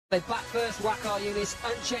They back first, Wakar units,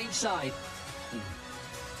 unchanged side.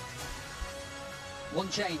 One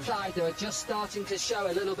change. They are just starting to show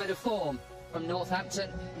a little bit of form from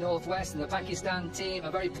Northampton, Northwest, and the Pakistan team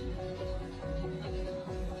are very...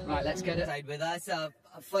 Right, let's get it with us.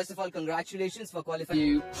 First of all, congratulations for qualifying.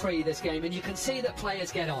 You pre this game, and you can see that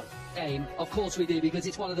players get on. Game, of course we do, because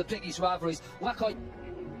it's one of the biggest rivalries. Wakar...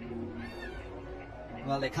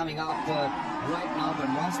 Well, they're coming up right now, but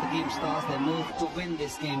once the game starts, they move to win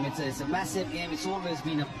this game. It's a massive game. It's always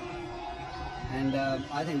been a... And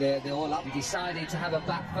I think they're all up. Decided to have a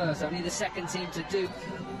back first, only the second team to do.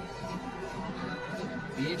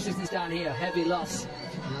 The interest is down here, heavy loss.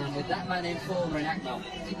 And with that man in form, Renakno.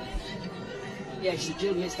 Yeah,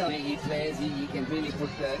 Shujil missed out. He plays, he can really put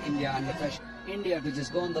India under pressure. India to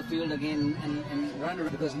just go on the field again and run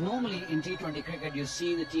around, because normally in T20 cricket you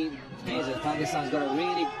see the team plays. Pakistan's got a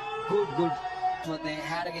really good what they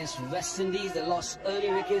had against West Indies. They lost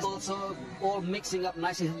early wickets, also all mixing up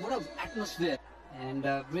nicely. What an atmosphere, and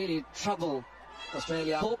really trouble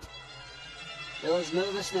Australia. Hope those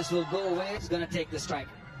nervousness will go away. He's going to take the strike.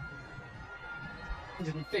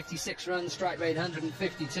 156 runs, strike rate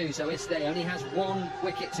 152, so it's there. Only has one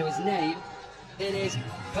wicket to his name. It is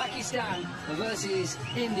Pakistan versus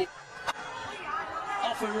India.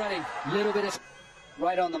 Off and running. Little bit of...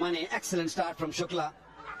 Right on the money. Excellent start from Shukla.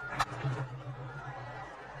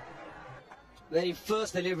 Very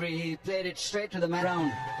first delivery, he played it straight to the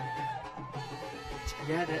ground.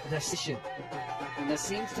 Yeah, the decision. And there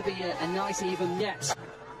seems to be a nice even net.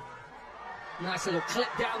 Nice little clip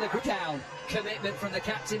down the down. Commitment from the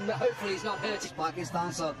captain, but hopefully he's not hurt.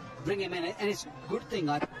 Pakistan, so bring him in, and it's a good thing.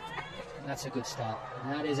 That's a good start.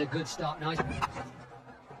 That is a good start. Nice.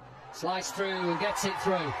 Slice through and gets it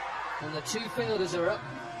through. And the two fielders are up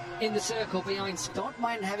in the circle behind. Don't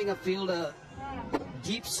mind having a fielder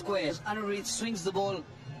deep squares. Anureed swings the ball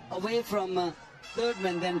away from third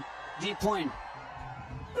man, then deep point.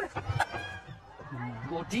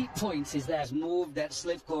 More deep points is there. Move that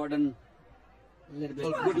slip cord and a little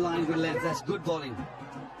bit. Good line, good length. That's good bowling.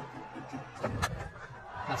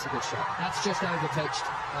 That's a good shot. That's just over pitched.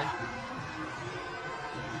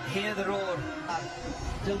 Hear the roar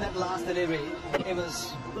till that last delivery. It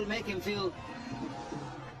will make him feel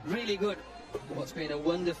really good. What's been a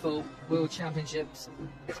wonderful World Championships.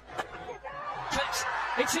 Clips.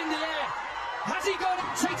 It's in the air. Has he got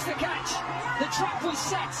it? Takes the catch. The trap was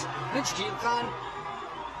set. And Shakil Khan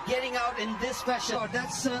getting out in this fashion.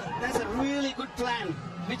 That's a really good plan.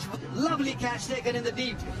 Which lovely catch taken in the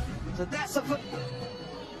deep. So that's a foot.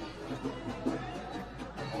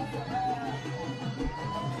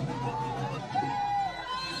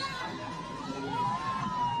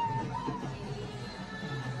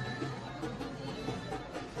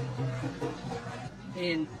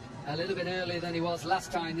 In a little bit earlier than he was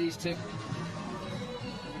last time, these two.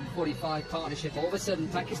 45 partnership. All of a sudden,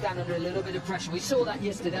 Pakistan under a little bit of pressure. We saw that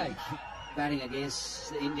yesterday. Batting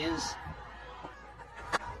against the Indians.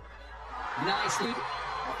 Nice lead.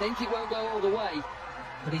 I think he won't go all the way,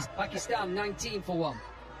 but he's Pakistan 19 for 1.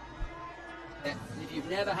 If you've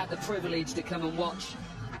never had the privilege to come and watch.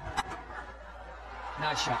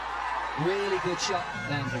 Nice shot. Really good shot,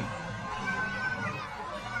 Landry.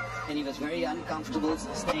 And he was very uncomfortable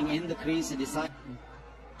staying in the crease. He decided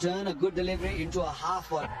to turn a good delivery into a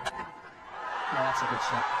half one. Oh, that's a good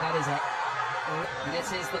shot. That is it. And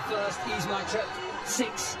this is the first Ease My Trip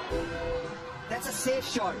 6. That's a safe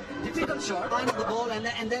shot. Difficult shot. Find the ball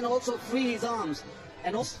and then also free his arms.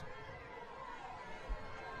 And also...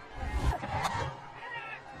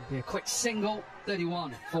 Be a quick single,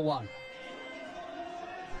 31 for 1.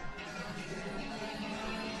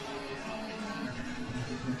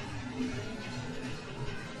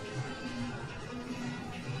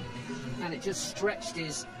 And it just stretched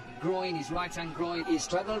his groin, his right-hand groin. He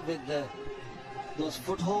struggled with those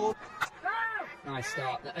footholds. Nice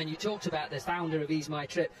start. And you talked about the founder of Ease My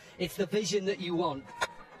Trip. It's the vision that you want.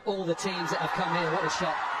 All the teams that have come here, what a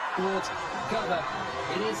shot. Towards cover.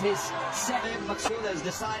 It is his second. Maqsood has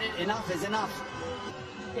decided enough is enough.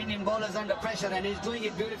 Indian bowlers under pressure, and he's doing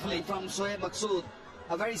it beautifully from Shoaib Maqsood.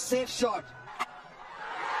 A very safe shot.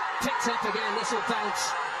 Picked up again, this will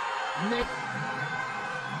bounce.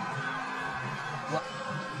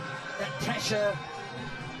 That pressure.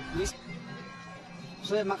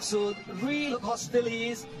 Shoaib Maqsood, real hostile he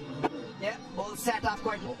is. Yeah, ball sat up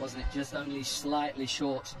quite. Wasn't it just only slightly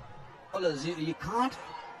short? Bowlers, you can't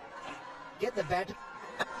get the bat,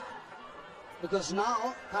 because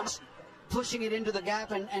now comes pushing it into the gap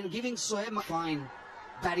and giving Shoaib a fine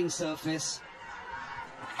batting surface.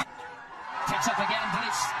 Picks up again, but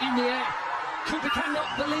it's in the air. Cooper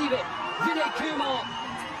cannot believe it. Vinay Kumar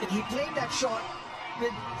He played that shot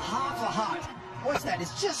with half a heart. What's that?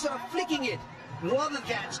 It's just sort of flicking it rather than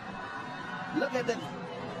catch. Look at the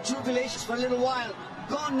jubilations for a little while.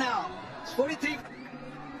 Gone now. It's 43.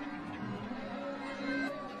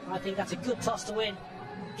 I think that's a good toss to win.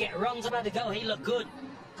 Get runs about to go. He looked good.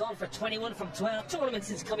 Gone for 21 from 12 tournaments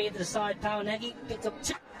since coming into the side. Pau Negi picked up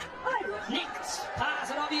 2. Nicked. Pass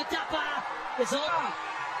it over Yutapa. It's on.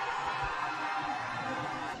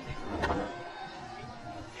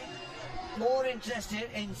 More interested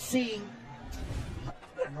in seeing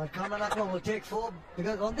Kamalaka will take 4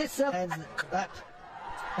 because on this surface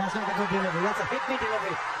that's not a good delivery. That's a hit-me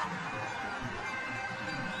delivery.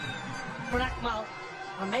 Akmal,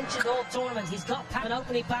 I mentioned all tournament. He's got an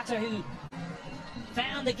opening batter who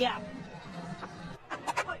found the gap.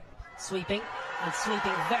 Sweeping and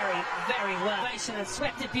sweeping very, very well. And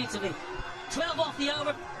swept it beautifully. 12 off the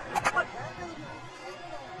over.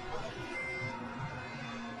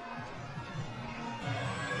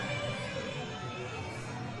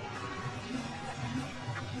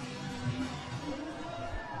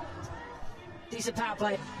 Decent power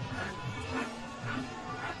play.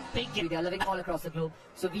 Big game. They are living all across the globe,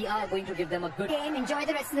 so we are going to give them a good game. Enjoy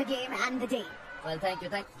the rest of the game and the day. Well, thank you.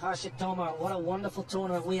 Harshit Tomar, what a wonderful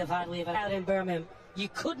tournament we have had. We have had out in Birmingham. You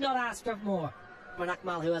could not ask for more.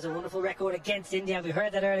 Akmal, who has a wonderful record against India, we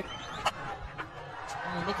heard that earlier.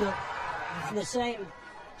 Nikhil, from the same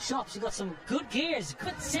shops, you got some good gears.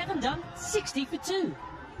 Good 7 done, 60 for 2.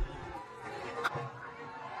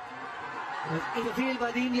 In the field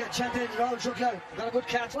by the India champion Rahul Shukla. Got a good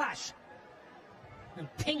catch. Flash. And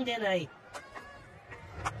pinged in a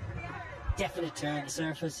definite turn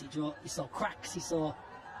surface. He saw cracks. He saw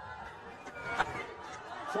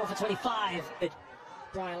 4 for 25.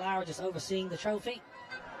 Brian Lara just overseeing the trophy.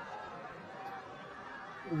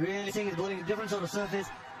 Really seeing his bowling a different sort of surface.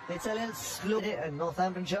 It's a little slow in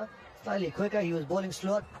Northamptonshire. Slightly quicker. He was bowling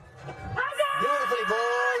slower. Beautifully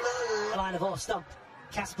bowled. Line of off stump.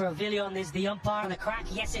 Casper Avilion is the umpire on the crack.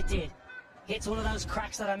 Yes, it did. Hits one of those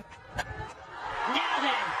cracks that I'm... Now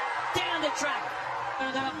then, down the track.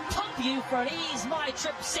 I'm going to pump you for an Ease My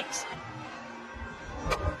Trip 6.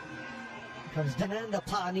 Comes down and the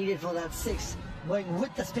power needed for that 6. Going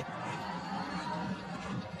with the spin.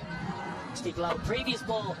 Steve Lowe, previous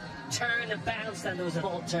ball turned and bounced, and there was a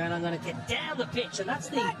ball turn. I'm going to get down the pitch, and that's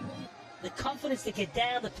the confidence to get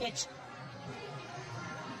down the pitch.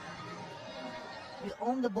 He's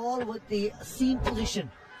on the ball with the seam position.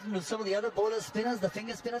 Some of the other bowlers, spinners, the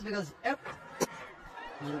finger spinners, because a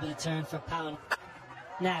little bit of turn for Pau.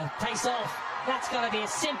 Now, pace off. That's got to be a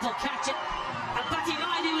simple catch. And Bati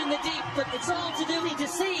Raidu in the deep, but it's all to do. He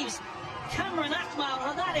deceives Cameron Akmal,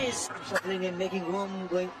 and that is shuffling in, making room,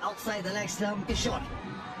 going outside the leg stump. His shot.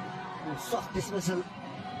 Soft dismissal.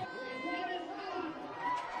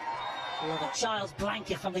 Love a child's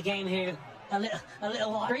blanket from the game here. A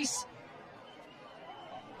little while. Grease.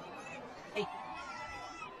 He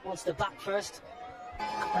wants to bat first.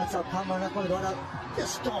 That's how Cameron Akmal got out.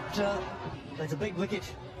 Just stopped. That's a big wicket.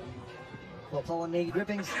 For Pau Negi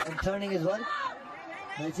grippings and turning as well.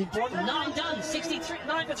 That's important. 9 done, 63,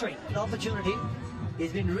 9 for 3. An opportunity.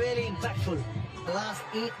 He's been really impactful. The last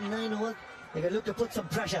 8, 9 overs, they can look to put some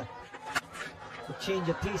pressure. To change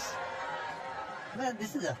a pace. Man,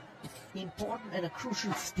 this is a important and a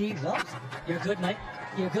crucial stage, Rob. You're good, mate.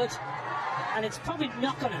 You're good. And it's probably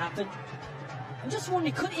not going to happen. I'm just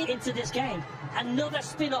wondering, could he into this game another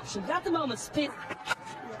spin option? But at the moment, spin.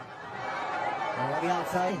 On the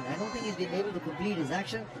outside, I don't think he's been able to complete his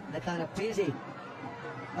action. The kind of pace he.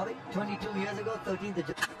 22 years ago, 13th of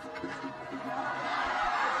July.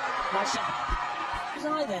 Nice shot. Was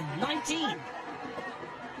I then? 19. And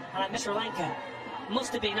I miss Sri Lanka.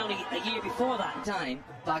 Must have been only a year before that. Time,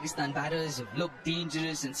 Pakistan batters have looked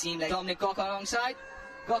dangerous and seemed like Dominic Cock alongside.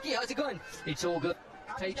 Cocky, how's it going? It's all good.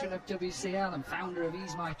 Patron of WCL and founder of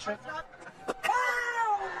Ease My Trip.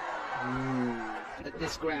 At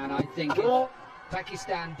this ground, I think if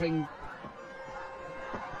Pakistan bring...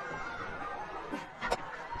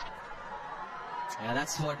 Yeah,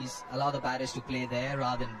 that's what he's allowed the batters to play there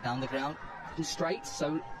rather than down the ground. Straight,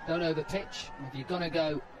 so don't over pitch. If you're gonna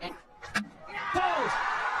go... Bowled!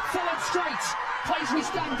 Forward straight! Plays with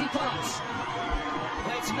stand departs.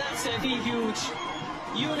 It's massively huge.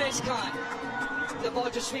 Yunus Khan. The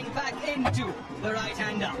ball to swing back into the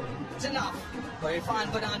right-hander. It's enough for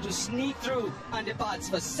Irfan Pathan to sneak through and departs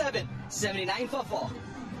for 7, 79 for 4.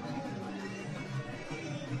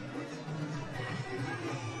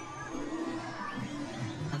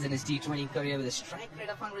 In his T20 career with a strike rate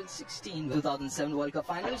of 116, 2007 World Cup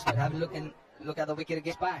Finals. But have a look at the wicket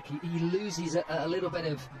against back. He loses a little bit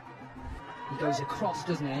of He goes across,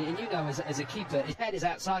 doesn't he? And you know, as a keeper, his head is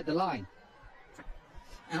outside the line.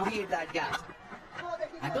 And he hit that gap.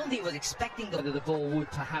 I don't think he was expecting Whether the ball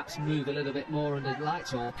would perhaps move a little bit more under the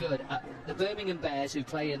lights or good. The Birmingham Bears, who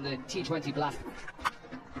play in the T20 Blast.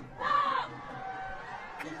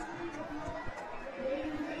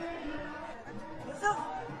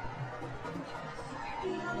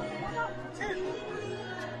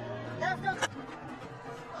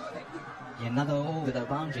 Another over the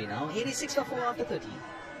boundary now. 86 for 4 after 30.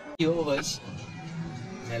 Overs.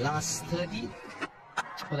 The last 30.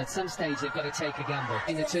 Well, at some stage they've got to take a gamble.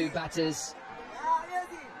 In the two batters,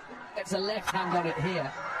 it's a left hand on it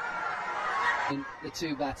here. In the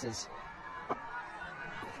two batters.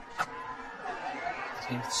 It's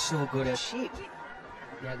been so good a shape.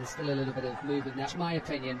 Yeah, there's still a little bit of movement. That's my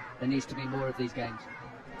opinion. There needs to be more of these games.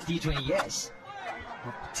 T20, yes.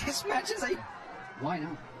 Test matches, Why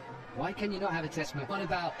not? Why can you not have a test match? What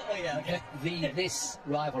about this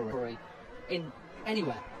rivalry in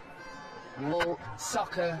anywhere? All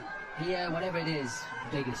soccer here, whatever it is,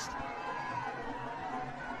 biggest.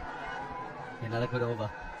 Another good over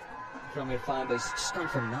from Irfan, but it's just gone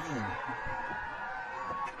for 9.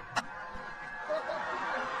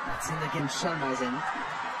 That's in again. Sharma's in.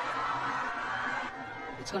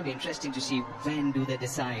 It's going to be interesting to see when do they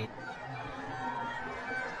decide.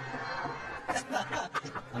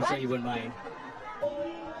 I'm sure you wouldn't mind.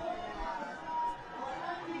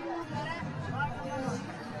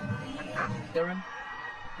 Durham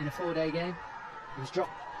in a 4-day game. He was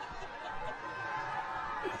dropped.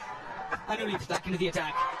 Underneath back into the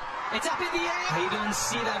attack. It's up in the air. You don't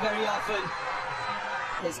see that very often.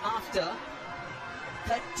 It's after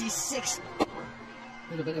 36. A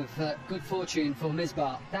little bit of good fortune for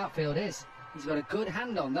Misbah. Outfield is. He's got a good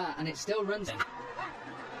hand on that, and it still runs. It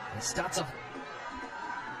starts off.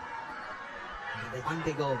 One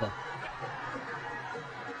big over.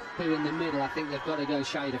 Here in the middle, I think they've got to go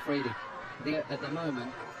Shahid Afridi. At the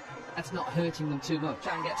moment, that's not hurting them too much.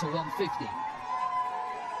 Try and get to 150.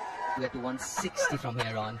 We get to 160 from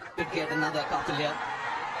here on. Could get another couple here.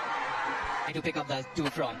 To pick up that 2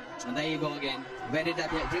 from. And there you go again. Where did that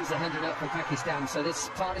get? Brings the 100 up for Pakistan. So this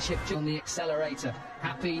partnership on the accelerator.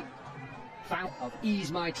 Happy foul of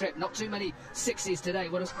ease my trip. Not too many 60s today.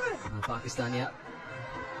 What is Pakistan, yeah.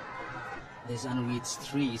 There's Anouid's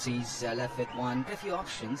 3, so he's left with 1. A few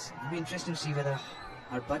options. It'll be interesting to see whether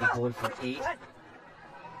our buddy bowled for 8.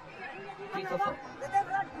 3 for 4.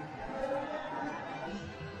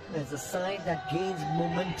 There's a side that gains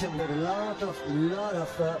momentum. There are a lot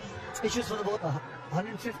of issues for the ball.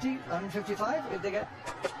 150, 155 if they get.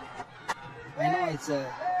 I know it's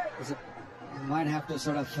a you might have to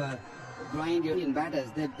sort of grind your Indian batters.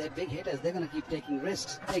 They're big hitters. They're going to keep taking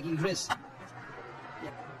risks.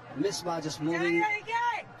 Misbah just moving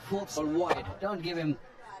 4th or wide. Don't give him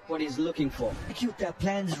what he's looking for. Execute their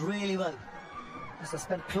plans really well. Must have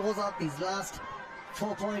spent close out these last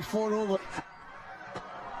 4.4 over.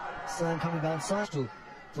 Sun coming down soft To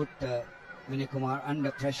put Vinay Kumar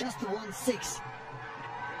under pressure. just to 1-6.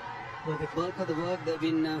 With the bulk of the work, they've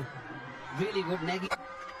been really good negging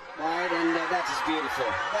wide, and that is beautiful.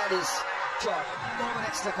 That is shot. Got an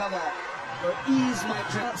extra cover. Ease my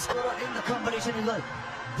trip. Scorer in the competition as well.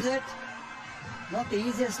 That not the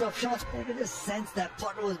easiest of shots. I could just sense that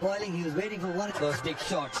Potter was boiling. He was waiting for one of Those big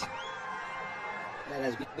shots. That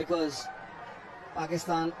has been because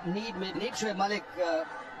Pakistan need Shoaib Malik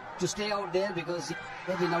to stay out there because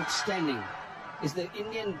they've been outstanding. Is the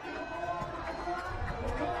Indian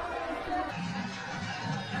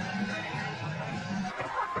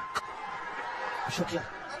Shukla.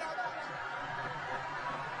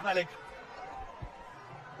 Malik.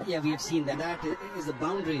 Yeah, we have seen that. That is the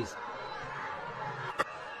boundaries.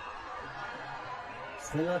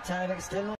 Still no time, still no